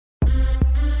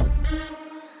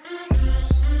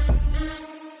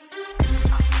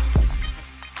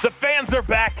Fans are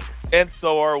back, and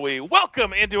so are we.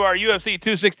 Welcome into our UFC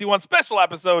 261 special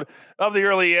episode of The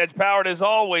Early Edge, powered as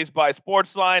always by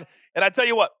Sportsline. And I tell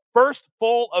you what, first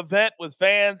full event with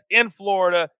fans in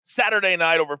Florida, Saturday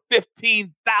night, over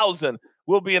 15,000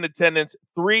 will be in attendance,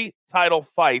 3 title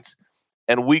fights,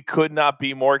 and we could not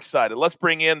be more excited. Let's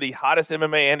bring in the hottest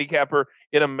MMA handicapper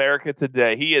in America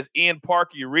today. He is Ian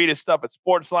Parker. You read his stuff at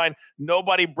Sportsline.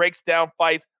 Nobody breaks down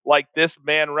fights like this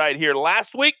man right here.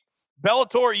 Last week,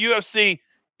 Bellator, UFC,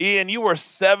 Ian, you were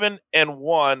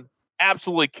 7-1,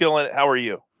 absolutely killing it. How are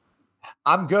you?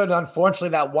 I'm good. Unfortunately,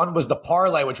 that one was the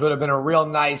parlay, which would have been a real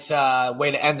nice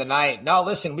way to end the night. No,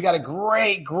 listen, we got a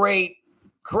great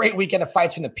weekend of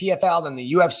fights from the PFL and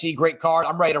the UFC. Great card.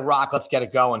 I'm ready to rock. Let's get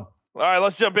it going. All right,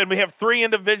 let's jump in. We have 3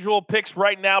 individual picks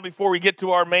right now before we get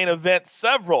to our main event.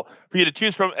 Several for you to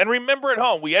choose from. And remember at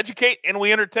home, we educate and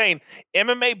we entertain.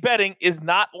 MMA betting is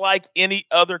not like any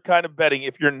other kind of betting.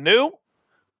 If you're new,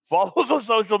 follow us on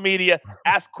social media,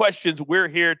 ask questions. We're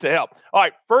here to help. All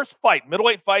right, first fight,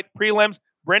 middleweight fight, prelims.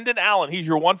 Brendan Allen, he's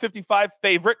your 155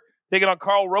 favorite, taking on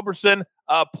Carl Roberson,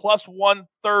 plus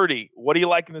 130. What do you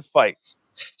like in this fight?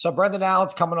 So Brendan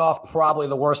Allen's coming off probably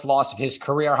the worst loss of his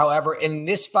career. However, in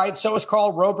this fight, so is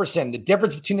Carl Roberson. The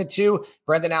difference between the two,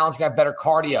 Brendan Allen's got better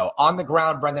cardio. On the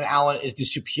ground, Brendan Allen is the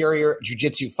superior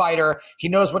jiu-jitsu fighter. He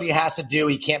knows what he has to do.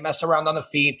 He can't mess around on the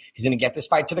feet. He's going to get this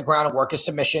fight to the ground and work his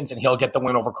submissions, and he'll get the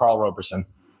win over Carl Roberson.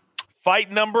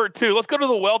 Fight number 2. Let's go to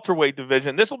the welterweight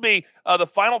division. This will be the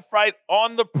final fight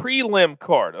on the prelim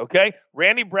card, okay?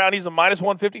 Randy Brown, he's a minus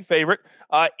 150 favorite.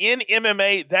 In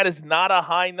MMA, that is not a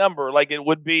high number like it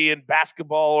would be in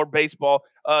basketball or baseball.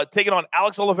 Taking on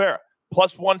Alex Oliveira,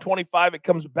 plus 125. It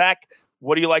comes back.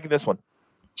 What do you like in this one?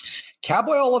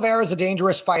 Cowboy Oliveira is a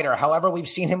dangerous fighter. However, we've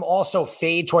seen him also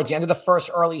fade towards the end of the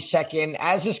first, early second.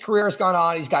 As his career has gone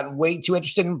on, he's gotten way too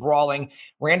interested in brawling.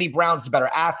 Randy Brown's the better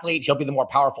athlete. He'll be the more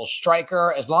powerful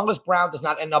striker. As long as Brown does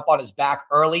not end up on his back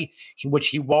early, which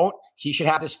he won't, he should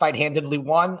have this fight handedly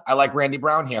won. I like Randy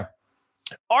Brown here.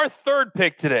 Our third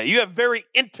pick today, you have very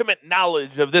intimate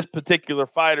knowledge of this particular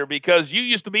fighter because you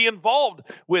used to be involved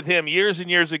with him years and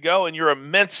years ago in your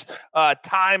immense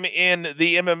time in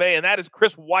the MMA, and that is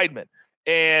Chris Weidman.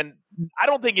 And I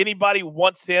don't think anybody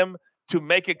wants him to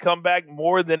make a comeback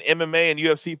more than MMA and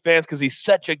UFC fans because he's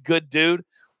such a good dude.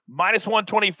 Minus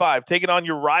 125, taking on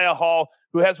Uriah Hall,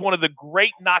 who has one of the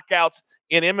great knockouts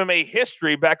in MMA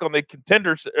history back on the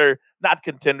contenders, or not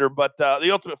contender, but the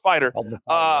Ultimate Fighter.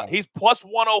 He's plus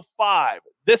 105.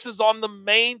 This is on the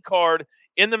main card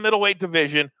in the middleweight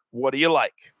division. What do you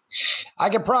like? I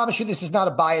can promise you this is not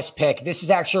a biased pick. This is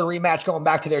actually a rematch going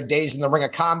back to their days in the Ring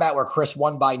of Combat where Chris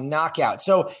won by knockout.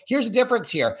 So here's the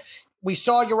difference here. We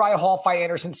saw Uriah Hall fight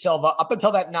Anderson Silva. Up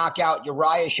until that knockout,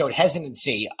 Uriah showed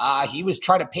hesitancy. He was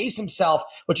trying to pace himself,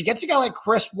 which against a guy like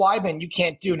Chris Weidman, you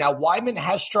can't do. Now, Weidman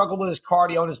has struggled with his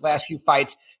cardio in his last few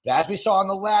fights, but as we saw in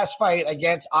the last fight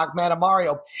against Ahmed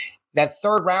Amario, that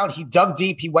third round, he dug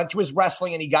deep, he went to his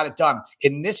wrestling, and he got it done.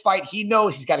 In this fight, he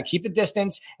knows he's got to keep the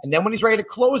distance, and then when he's ready to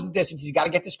close the distance, he's got to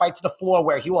get this fight to the floor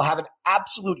where he will have an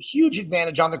absolute huge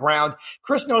advantage on the ground.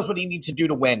 Chris knows what he needs to do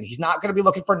to win. He's not going to be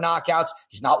looking for knockouts.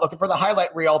 He's not looking for the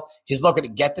highlight reel. He's looking to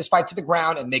get this fight to the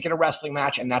ground and make it a wrestling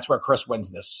match, and that's where Chris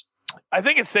wins this. I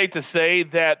think it's safe to say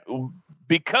that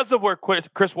because of where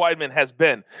Chris Weidman has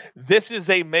been, this is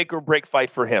a make or break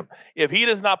fight for him. If he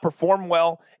does not perform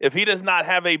well, if he does not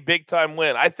have a big time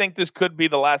win, I think this could be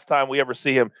the last time we ever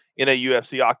see him in a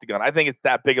UFC octagon. I think it's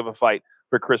that big of a fight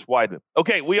for Chris Weidman.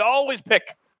 Okay, we always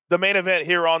pick the main event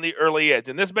here on the Early Edge.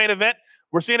 In this main event,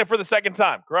 we're seeing it for the second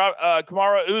time.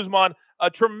 Kamaru Usman, a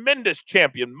tremendous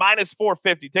champion, minus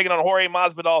 450, taking on Jorge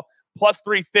Masvidal, plus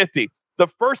 350. The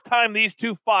first time these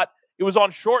two fought, it was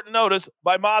on short notice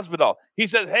by Masvidal. He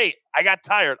says, hey, I got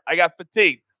tired. I got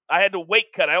fatigued. I had to weight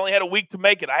cut. I only had a week to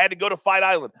make it. I had to go to Fight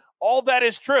Island. All that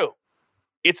is true.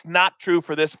 It's not true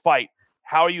for this fight.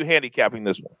 How are you handicapping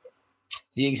this one?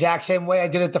 The exact same way I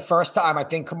did it the first time. I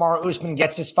think Kamaru Usman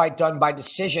gets this fight done by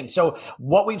decision. So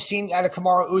what we've seen out of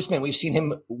Kamaru Usman, we've seen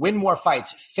him win more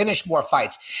fights, finish more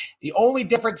fights. The only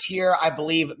difference here, I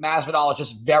believe, Masvidal is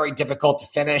just very difficult to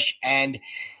finish. And,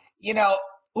 you know,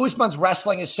 Usman's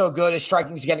wrestling is so good, his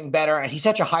striking is getting better, and he's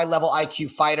such a high-level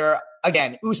IQ fighter.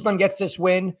 Again, Usman gets this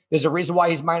win. There's a reason why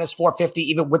he's minus 450,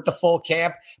 even with the full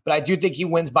camp, but I do think he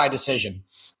wins by decision.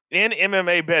 In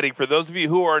MMA betting, for those of you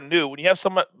who are new, when you have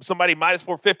somebody minus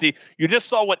 450, you just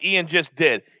saw what Ian just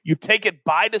did. You take it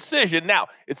by decision. Now,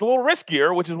 it's a little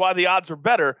riskier, which is why the odds are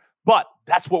better, but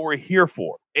that's what we're here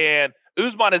for. And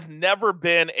Usman has never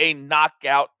been a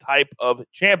knockout type of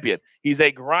champion. He's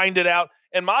a grinded out.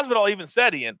 And Masvidal even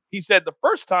said, Ian, he said the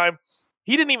first time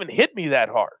he didn't even hit me that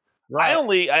hard. Right.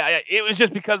 It was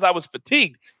just because I was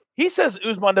fatigued. He says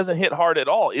Usman doesn't hit hard at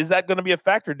all. Is that going to be a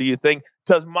factor, do you think,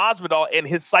 to Masvidal and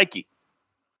his psyche?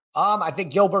 I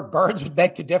think Gilbert Burns would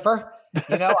beg to differ.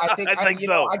 I think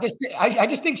so. I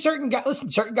just think certain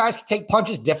guys can take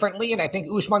punches differently, and I think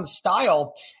Usman's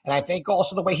style, and I think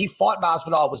also the way he fought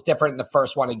Masvidal was different in the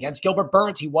first one against Gilbert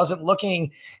Burns. He wasn't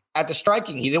looking at the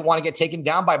striking. He didn't want to get taken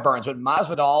down by Burns. With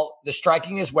Masvidal, the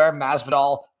striking is where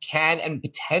Masvidal can and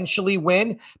potentially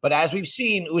win. But as we've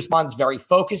seen, Usman's very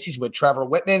focused. He's with Trevor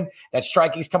Whitman. That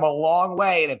striking's come a long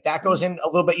way. And if that goes in a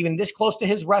little bit, even this close to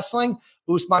his wrestling,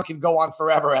 Usman can go on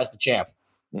forever as the champ.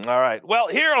 All right. Well,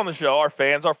 here on the show, our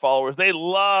fans, our followers, they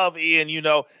love, Ian,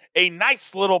 a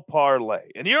nice little parlay.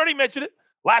 And you already mentioned it.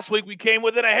 Last week, we came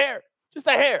within a hair. Just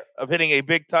a hair of hitting a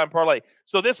big-time parlay.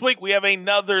 So this week, we have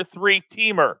another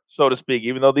three-teamer, so to speak,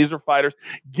 even though these are fighters.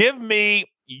 Give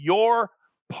me your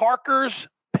Parker's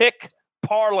Pick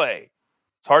parlay.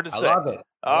 It's hard to say. I love it.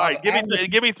 All right,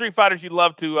 give me three fighters you'd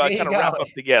love to kind of wrap up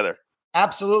together.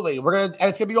 Absolutely. And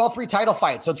it's gonna be all three title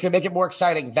fights, so it's gonna make it more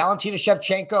exciting. Valentina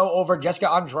Shevchenko over Jessica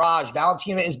Andrade.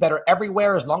 Valentina is better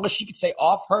everywhere as long as she can stay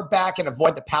off her back and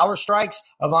avoid the power strikes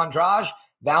of Andrade.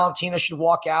 Valentina should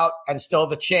walk out and still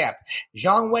the champ.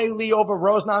 Zhang Wei Li over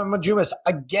Rose Namajunas.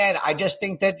 Again, I just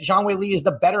think that Zhang Wei Li is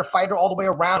the better fighter all the way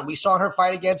around. We saw in her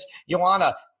fight against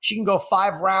Joanna. She can go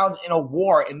 5 rounds in a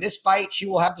war. In this fight, she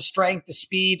will have the strength, the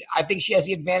speed. I think she has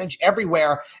the advantage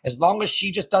everywhere. As long as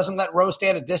she just doesn't let Rose stay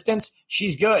at a distance,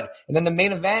 she's good. And then the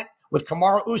main event with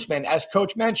Kamaru Usman, as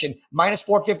Coach mentioned, minus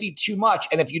 450 too much.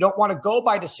 And if you don't want to go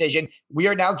by decision, we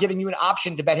are now giving you an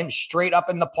option to bet him straight up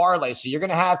in the parlay. So you're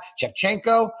going to have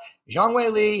Shevchenko, Zhang Wei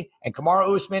Li, and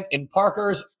Kamaru Usman in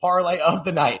Parker's parlay of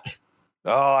the night.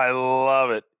 Oh, I love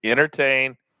it.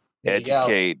 Entertain.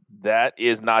 Educate. That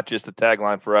is not just a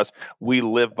tagline for us. We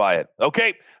live by it.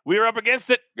 Okay, we are up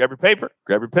against it. Grab your paper,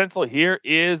 grab your pencil. Here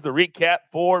is the recap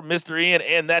for Mr. Ian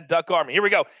and that Duck Army. Here we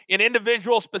go. In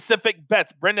individual specific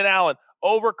bets, Brendan Allen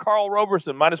over Carl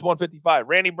Roberson, minus 155.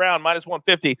 Randy Brown, minus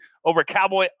 150 over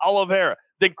Cowboy Oliveira.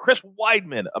 Then Chris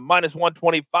Weidman, a minus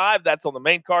 125. That's on the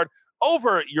main card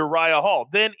over Uriah Hall.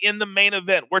 Then in the main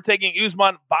event, we're taking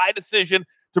Usman by decision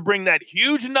to bring that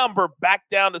huge number back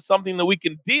down to something that we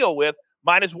can deal with,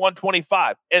 minus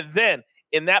 125. And then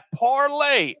in that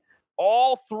parlay,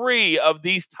 all three of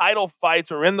these title fights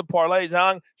are in the parlay,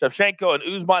 Zhang, Shevchenko, and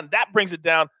Usman. That brings it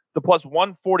down to plus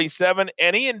 147.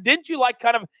 And Ian, didn't you like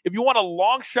kind of, if you want a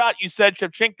long shot, you said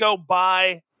Shevchenko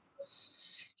by?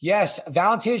 Yes,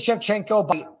 Valentina Shevchenko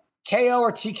by KO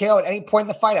or TKO at any point in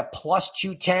the fight at plus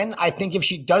 210. I think if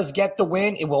she does get the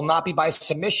win, it will not be by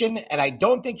submission, and I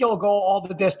don't think it'll go all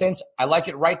the distance. I like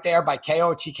it right there by KO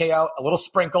or TKO. A little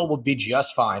sprinkle will be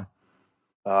just fine.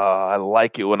 I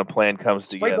like it when a plan comes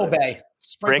together.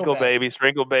 Sprinkle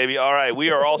baby. All right,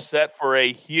 we are all set for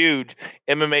a huge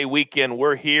MMA weekend.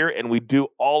 We're here, and we do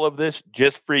all of this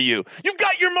just for you. You've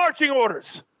got your marching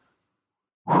orders.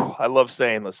 Whew, I love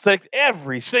saying this. Take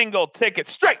every single ticket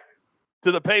straight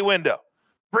to the pay window.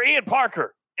 For Ian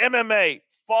Parker, MMA,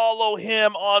 follow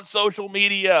him on social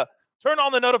media. Turn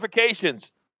on the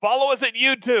notifications. Follow us at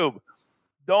YouTube.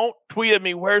 Don't tweet at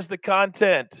me, where's the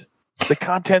content? The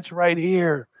content's right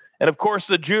here. And, of course,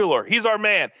 the jeweler. He's our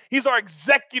man. He's our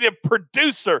executive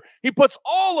producer. He puts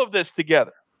all of this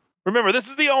together. Remember, this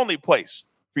is the only place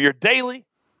for your daily,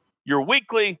 your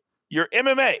weekly, your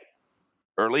MMA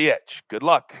early edge. Good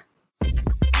luck.